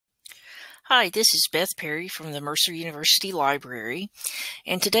Hi, this is Beth Perry from the Mercer University Library,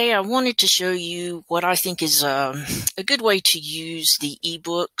 and today I wanted to show you what I think is a good way to use the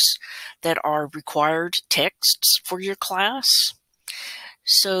ebooks that are required texts for your class.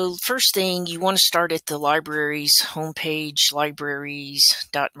 So first thing, you want to start at the library's homepage,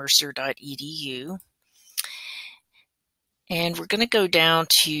 libraries.mercer.edu. And we're going to go down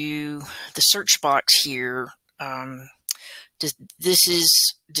to the search box here. This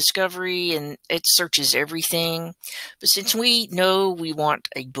is Discovery, and it searches everything. But since we know we want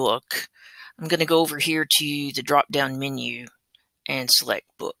a book, I'm going to go over here to the drop-down menu and select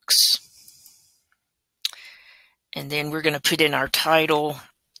Books. And then we're going to put in our title.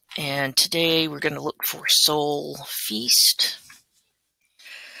 And today we're going to look for Soul Feast.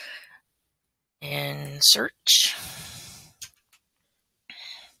 And search.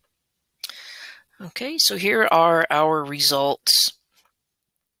 Okay, so here are our results.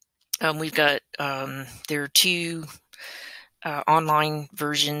 We've got, there are two online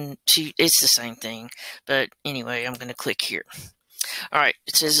version, it's the same thing, but anyway, I'm going to click here. All right,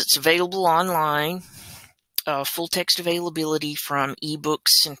 it says it's available online, full text availability from eBook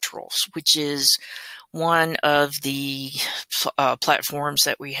Central, which is one of the platforms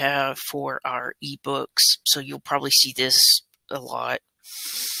that we have for our ebooks. So you'll probably see this a lot.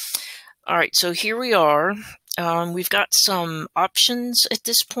 All right, so here we are. We've got some options at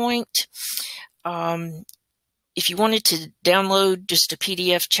this point. If you wanted to download just a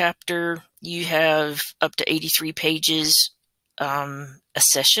PDF chapter, you have up to 83 pages a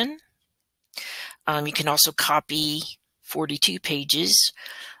session. You can also copy 42 pages.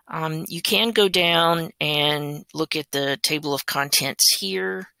 You can go down and look at the table of contents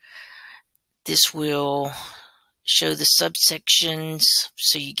here. This will show the subsections,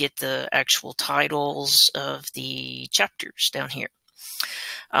 so you get the actual titles of the chapters down here.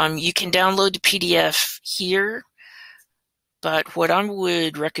 You can download the PDF here, but what I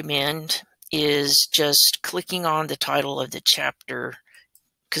would recommend is just clicking on the title of the chapter,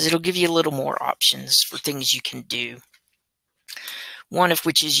 because it'll give you a little more options for things you can do. One of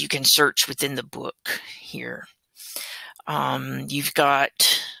which is you can search within the book here. You've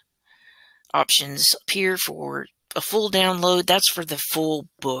got options up here for a full download. That's for the full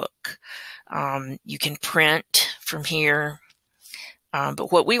book. You can print from here.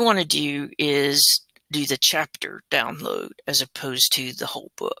 But what we want to do is do the chapter download as opposed to the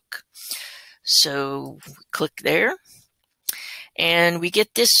whole book. So click there. And we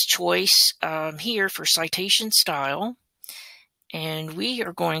get this choice here for citation style. And we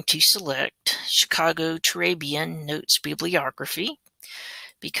are going to select Chicago Turabian Notes Bibliography,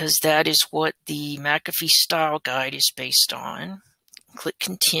 because that is what the McAfee Style Guide is based on. Click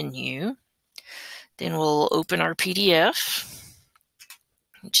Continue. Then we'll open our PDF,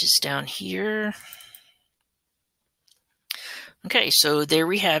 which is down here. Okay, so there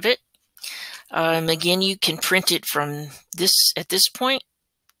we have it. Again, you can print it from this at this point,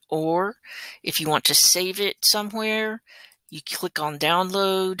 or if you want to save it somewhere, you click on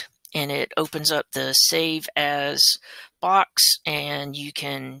Download, and it opens up the Save As box, and you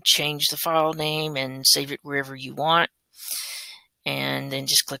can change the file name and save it wherever you want. And then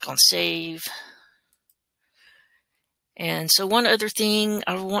just click on Save. And so one other thing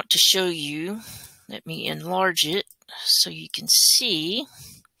I want to show you, let me enlarge it so you can see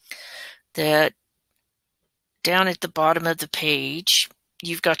that down at the bottom of the page,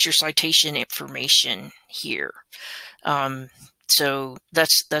 you've got your citation information here. So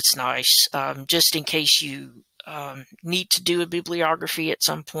that's nice. Just in case you need to do a bibliography at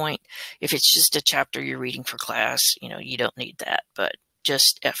some point. If it's just a chapter you're reading for class, you don't need that, but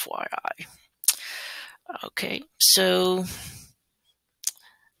just FYI. Okay, so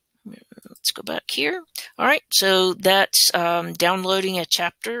let's go back here. All right, so that's downloading a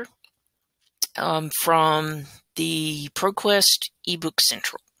chapter from the ProQuest eBook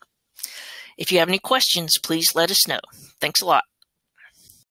Central. If you have any questions, please let us know. Thanks a lot.